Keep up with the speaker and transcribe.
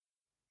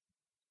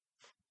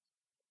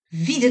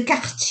Vie de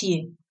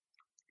quartier,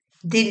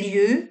 des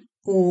lieux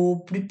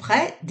au plus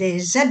près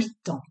des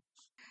habitants.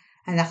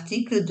 Un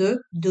article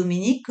de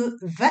Dominique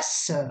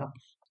Vasseur.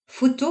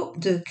 Photo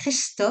de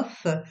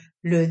Christophe,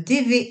 le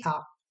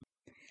DVA.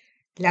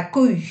 La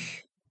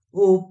cohue,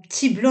 au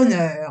petit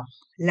blonneur,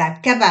 la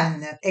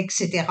cabane,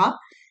 etc.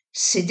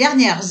 Ces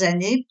dernières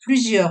années,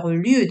 plusieurs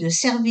lieux de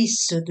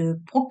services de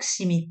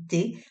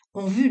proximité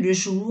ont vu le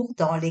jour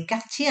dans les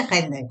quartiers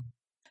rennais.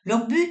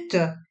 Leur but,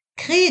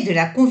 créer de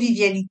la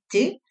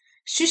convivialité,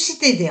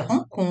 susciter des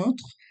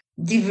rencontres,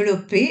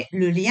 développer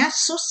le lien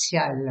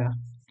social.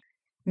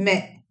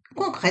 Mais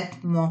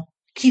concrètement,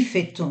 qu'y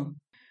fait-on?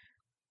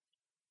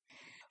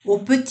 Au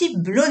petit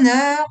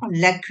blonneur,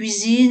 la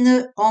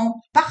cuisine en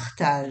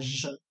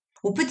partage.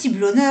 Au petit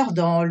blonneur,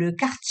 dans le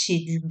quartier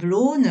du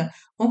Blône,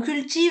 on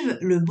cultive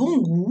le bon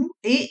goût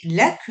et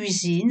la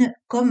cuisine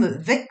comme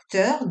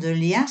vecteur de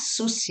lien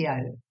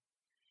social.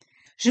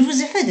 Je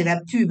vous ai fait de la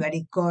pub à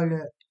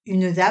l'école.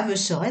 Une dame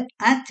serait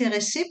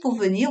intéressée pour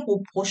venir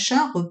au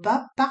prochain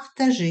repas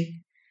partagé.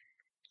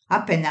 À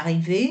peine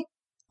arrivée,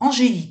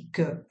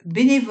 Angélique,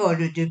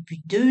 bénévole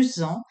depuis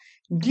 2 ans,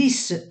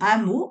 glisse un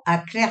mot à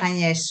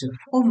Claire-Agnès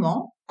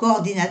Froment,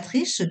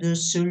 coordinatrice de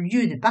ce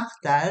lieu de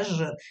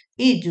partage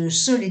et de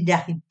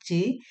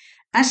solidarité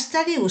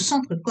installé au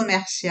centre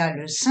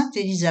commercial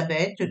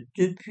Sainte-Élisabeth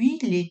depuis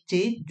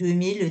l'été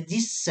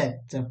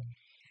 2017.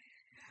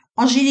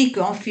 Angélique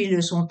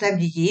enfile son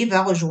tablier,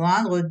 va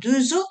rejoindre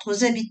 2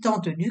 autres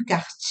habitantes du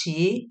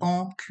quartier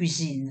en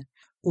cuisine.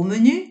 Au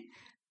menu,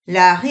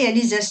 la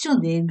réalisation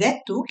des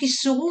gâteaux qui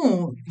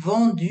seront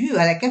vendus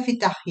à la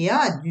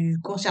cafétéria du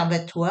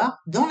conservatoire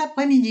dans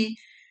l'après-midi.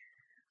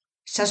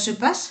 Ça se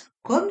passe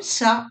comme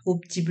ça au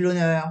petit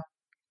blonneur.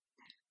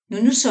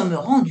 Nous nous sommes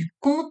rendus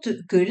compte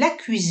que la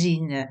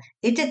cuisine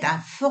était un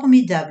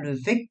formidable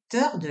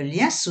vecteur de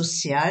lien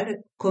social,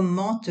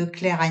 commente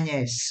Claire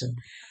Agnès.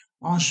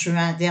 En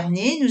juin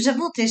dernier, nous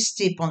avons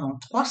testé pendant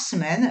 3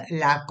 semaines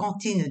la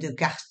cantine de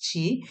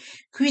quartier,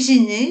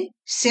 cuisinée,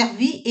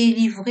 servie et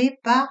livrée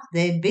par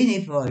des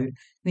bénévoles.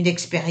 Une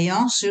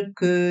expérience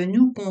que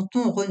nous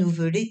comptons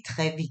renouveler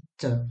très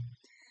vite.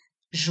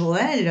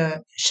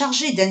 Joël,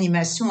 chargé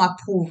d'animation,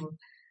 approuve.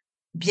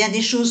 Bien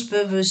des choses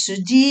peuvent se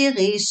dire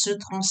et se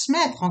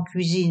transmettre en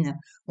cuisine.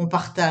 On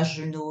partage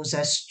nos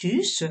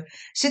astuces.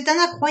 C'est un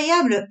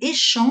incroyable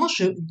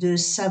échange de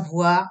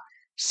savoir.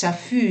 Ça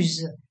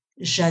fuse.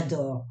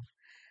 J'adore.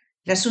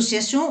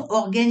 L'association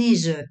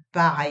organise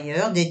par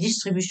ailleurs des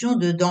distributions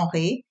de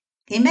denrées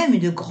et même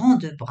une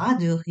grande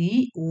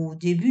braderie au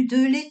début de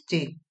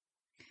l'été.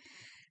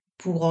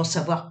 Pour en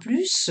savoir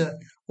plus,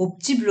 au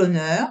Petit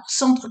Blonneur,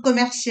 centre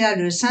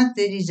commercial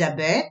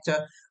Sainte-Élisabeth,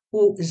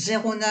 au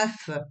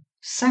 09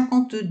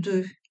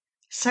 52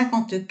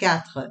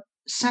 54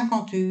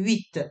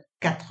 58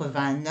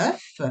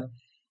 89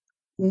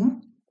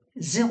 ou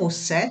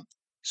 07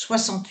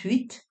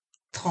 68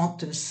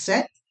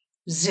 37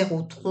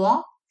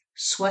 03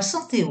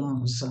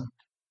 71.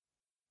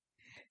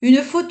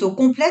 Une photo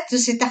complète de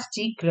cet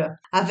article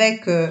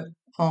avec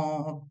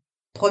en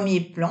premier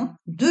plan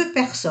 2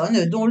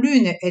 personnes dont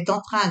l'une est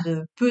en train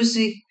de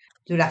peser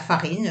de la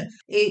farine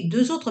et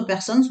 2 autres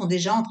personnes sont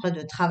déjà en train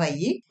de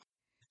travailler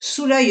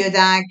sous l'œil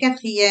d'un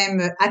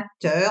 4e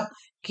acteur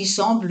qui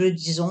semble,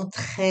 disons,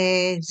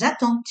 très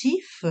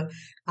attentif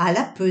à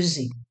la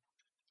pesée.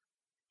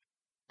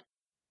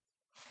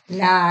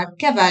 La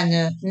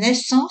cabane,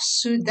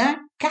 naissance d'un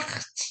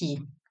quartier.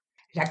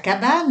 La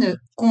cabane,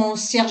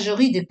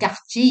 conciergerie de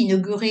quartier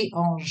inaugurée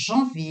en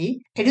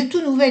janvier, est le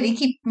tout nouvel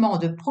équipement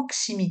de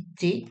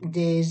proximité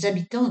des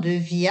habitants de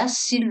Via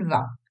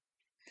Silva.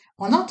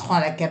 En entrant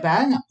à la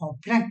cabane, en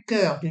plein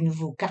cœur du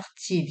nouveau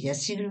quartier Via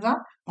Silva,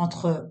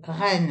 entre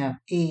Rennes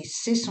et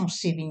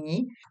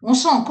Cesson-Sévigné, on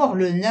sent encore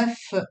le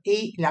neuf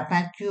et la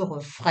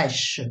peinture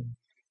fraîche.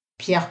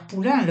 Pierre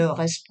Poulain, le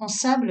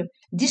responsable,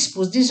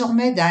 dispose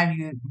désormais d'un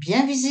lieu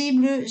bien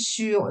visible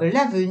sur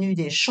l'avenue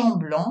des Champs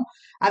Blancs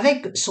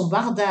avec son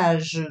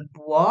bardage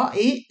bois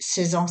et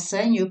ses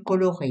enseignes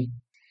colorées.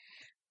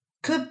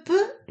 Que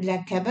peut la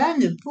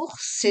cabane pour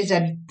ses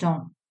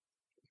habitants?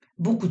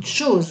 Beaucoup de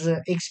choses,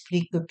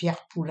 explique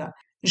Pierre Poulain.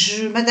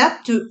 Je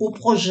m'adapte au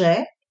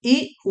projet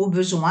et aux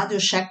besoins de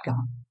chacun.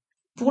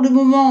 Pour le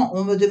moment,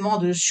 on me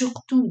demande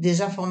surtout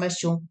des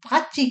informations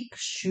pratiques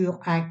sur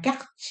un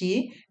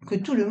quartier que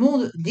tout le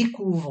monde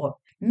découvre.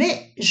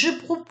 Mais je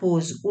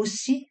propose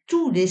aussi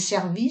tous les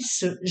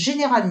services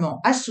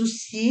généralement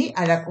associés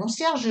à la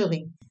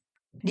conciergerie.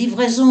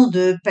 Livraison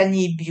de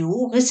paniers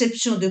bio,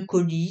 réception de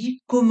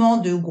colis,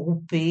 commandes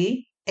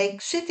groupées,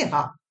 etc.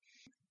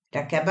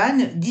 La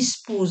cabane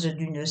dispose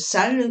d'une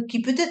salle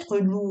qui peut être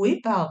louée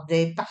par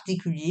des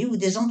particuliers ou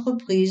des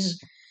entreprises.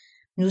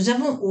 Nous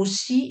avons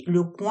aussi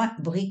le coin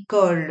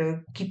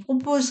bricole qui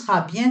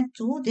proposera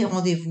bientôt des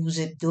rendez-vous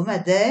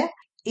hebdomadaires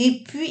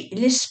et puis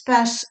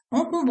l'espace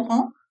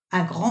encombrant,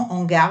 un grand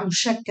hangar où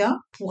chacun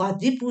pourra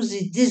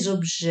déposer des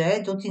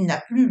objets dont il n'a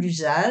plus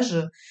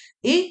l'usage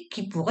et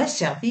qui pourraient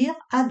servir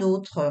à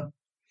d'autres.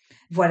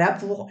 Voilà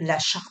pour la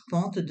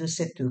charpente de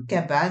cette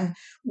cabane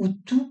où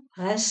tout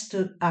reste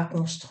à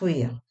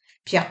construire.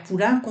 Pierre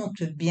Poulain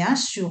compte bien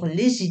sur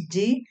les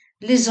idées,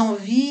 les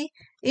envies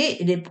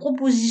et les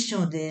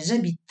propositions des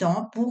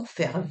habitants pour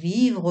faire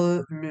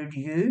vivre le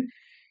lieu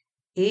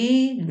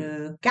et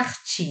le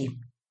quartier.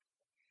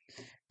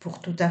 Pour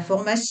toute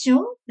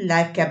information,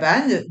 la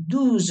cabane,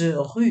 12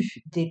 rue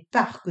des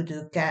Parcs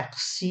de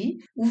Quercy,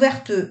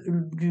 ouverte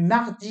du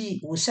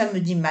mardi au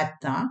samedi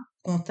matin,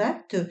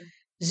 contact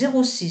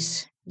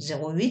 06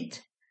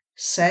 08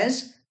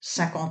 16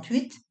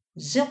 58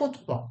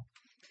 03.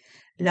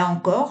 Là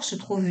encore se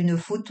trouve une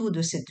photo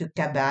de cette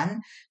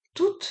cabane,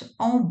 toute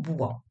en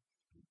bois.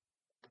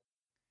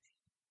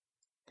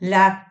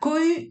 La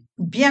cohue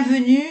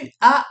Bienvenue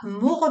à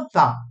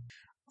Maurepas.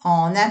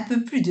 En un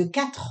peu plus de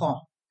 4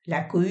 ans,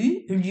 la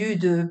cohue, lieu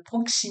de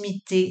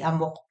proximité à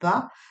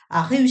Maurepas,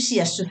 a réussi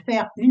à se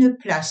faire une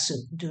place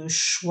de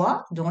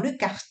choix dans le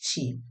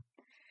quartier.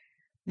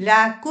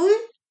 La cohue,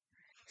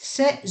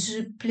 c'est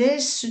the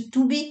place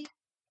to be,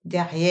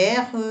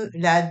 derrière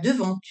la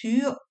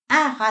devanture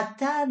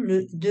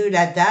inratable de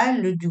la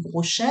dalle du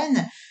Gros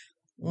Chêne.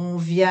 On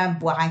vient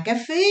boire un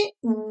café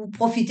ou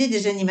profiter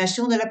des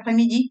animations de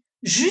l'après-midi,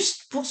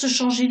 juste pour se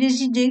changer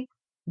les idées,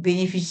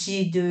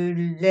 bénéficier de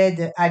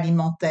l'aide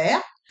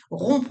alimentaire,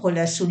 rompre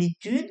la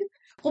solitude,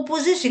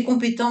 proposer ses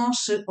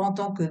compétences en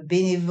tant que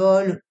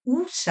bénévole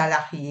ou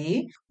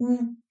salarié,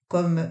 ou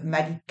comme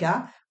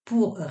Malika,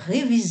 pour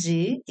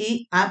réviser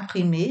et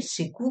imprimer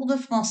ses cours de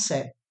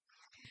français.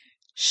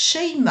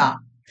 Sheima,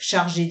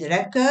 chargée de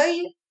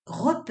l'accueil,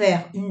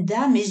 repère une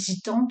dame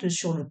hésitante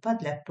sur le pas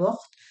de la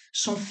porte,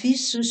 son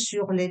fils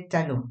sur les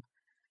talons.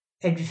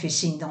 Elle lui fait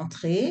signe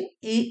d'entrer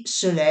et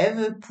se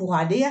lève pour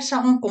aller à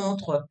sa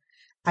rencontre.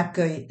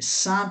 Accueil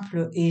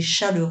simple et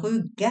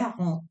chaleureux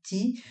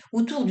garanti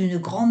autour d'une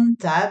grande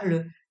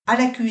table, à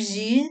la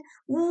cuisine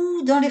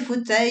ou dans les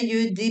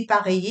fauteuils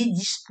dépareillés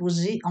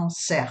disposés en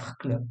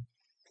cercle.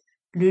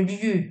 Le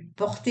lieu,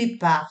 porté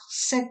par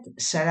 7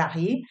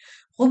 salariés,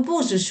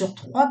 repose sur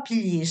 3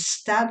 piliers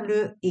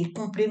stables et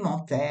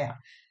complémentaires: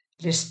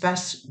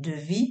 l'espace de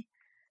vie,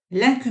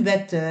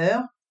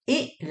 l'incubateur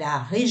et la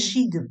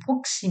régie de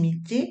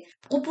proximité,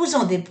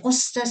 proposant des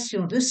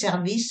prestations de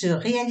services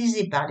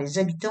réalisées par les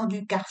habitants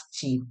du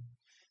quartier.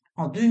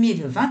 En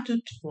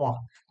 2023,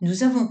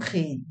 nous avons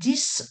créé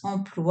 10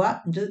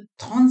 emplois de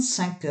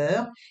 35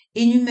 heures,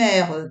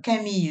 énumère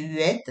Camille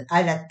Huette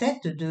à la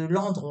tête de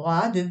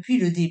l'endroit depuis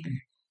le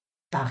début.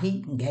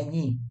 Paris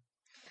gagné.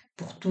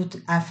 Pour toute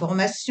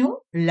information,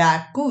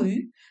 la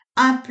cohue,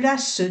 un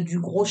place du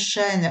Gros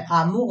Chêne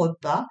à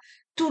Maurepas,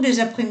 tous les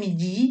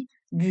après-midi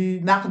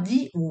du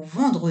mardi au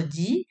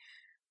vendredi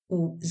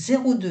au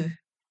 02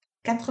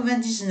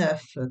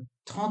 99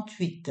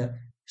 38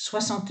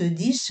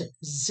 70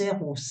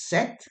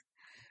 07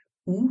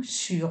 ou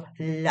sur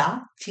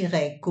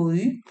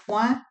la-cohue.fr.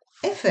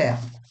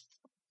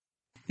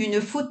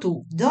 Une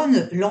photo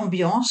donne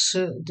l'ambiance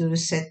de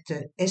cet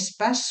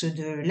espace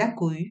de la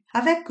cohue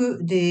avec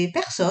des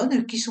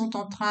personnes qui sont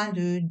en train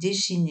de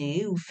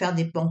dessiner ou faire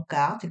des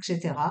pancartes,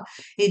 etc.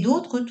 et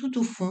d'autres tout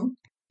au fond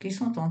qui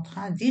sont en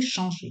train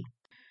d'échanger.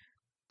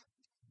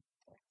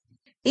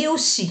 Et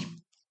aussi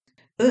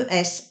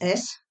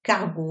ESS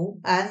Cargo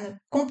and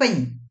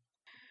Compagnie.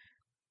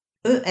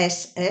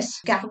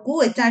 ESS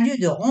Cargo est un lieu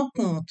de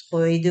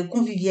rencontre et de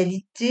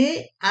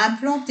convivialité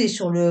implanté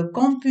sur le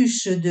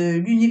campus de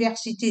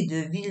l'université de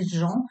Ville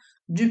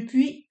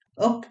depuis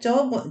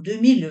octobre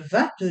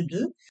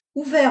 2022,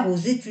 ouvert aux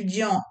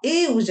étudiants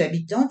et aux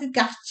habitants du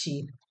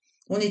quartier.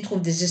 On y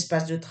trouve des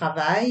espaces de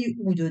travail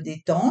ou de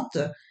détente,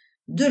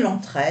 de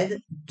l'entraide,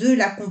 de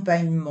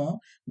l'accompagnement,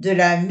 de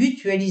la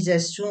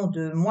mutualisation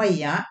de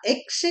moyens,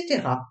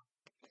 etc.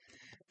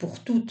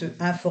 Pour toute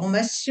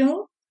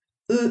information,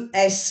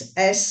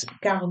 ESS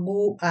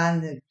Cargo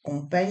and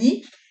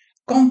Compagnie,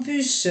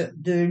 campus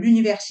de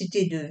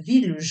l'université de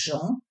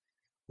Villejean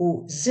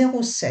au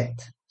 07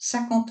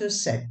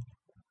 57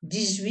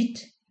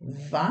 18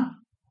 20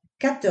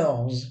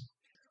 14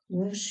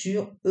 ou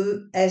sur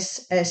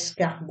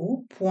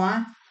esscargo.fr.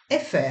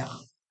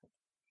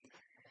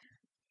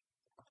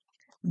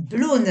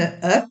 Blown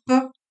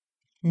Up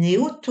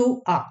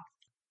Néotoa.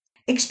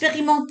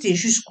 Expérimentée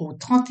jusqu'au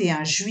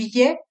 31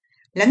 juillet,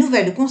 la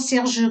nouvelle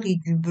conciergerie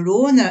du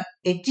Blône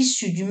est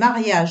issue du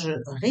mariage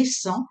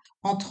récent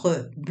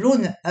entre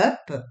Blown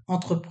Up,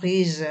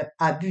 entreprise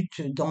à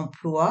but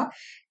d'emploi,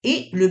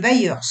 et le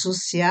bailleur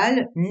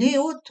social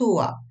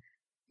Néotoa.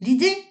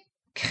 L'idée?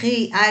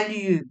 Créer un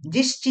lieu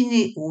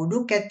destiné aux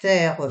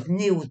locataires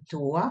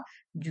Néotoa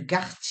du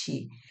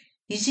quartier.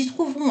 Ils y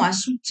trouveront un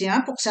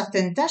soutien pour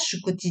certaines tâches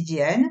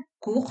quotidiennes,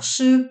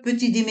 courses,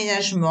 petits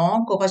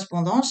déménagements,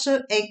 correspondances,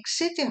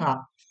 etc.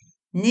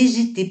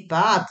 N'hésitez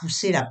pas à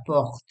pousser la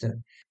porte.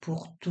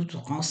 Pour tout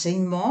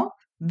renseignement,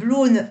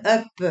 Blown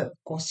Up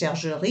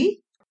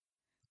Conciergerie,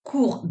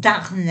 cours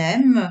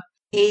d'Arnhem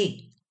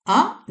et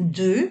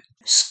 1-2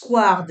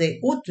 Square des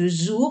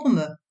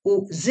Hautes-Ourmes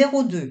au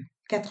 02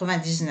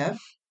 99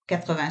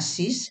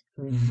 86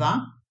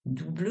 20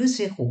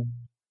 00.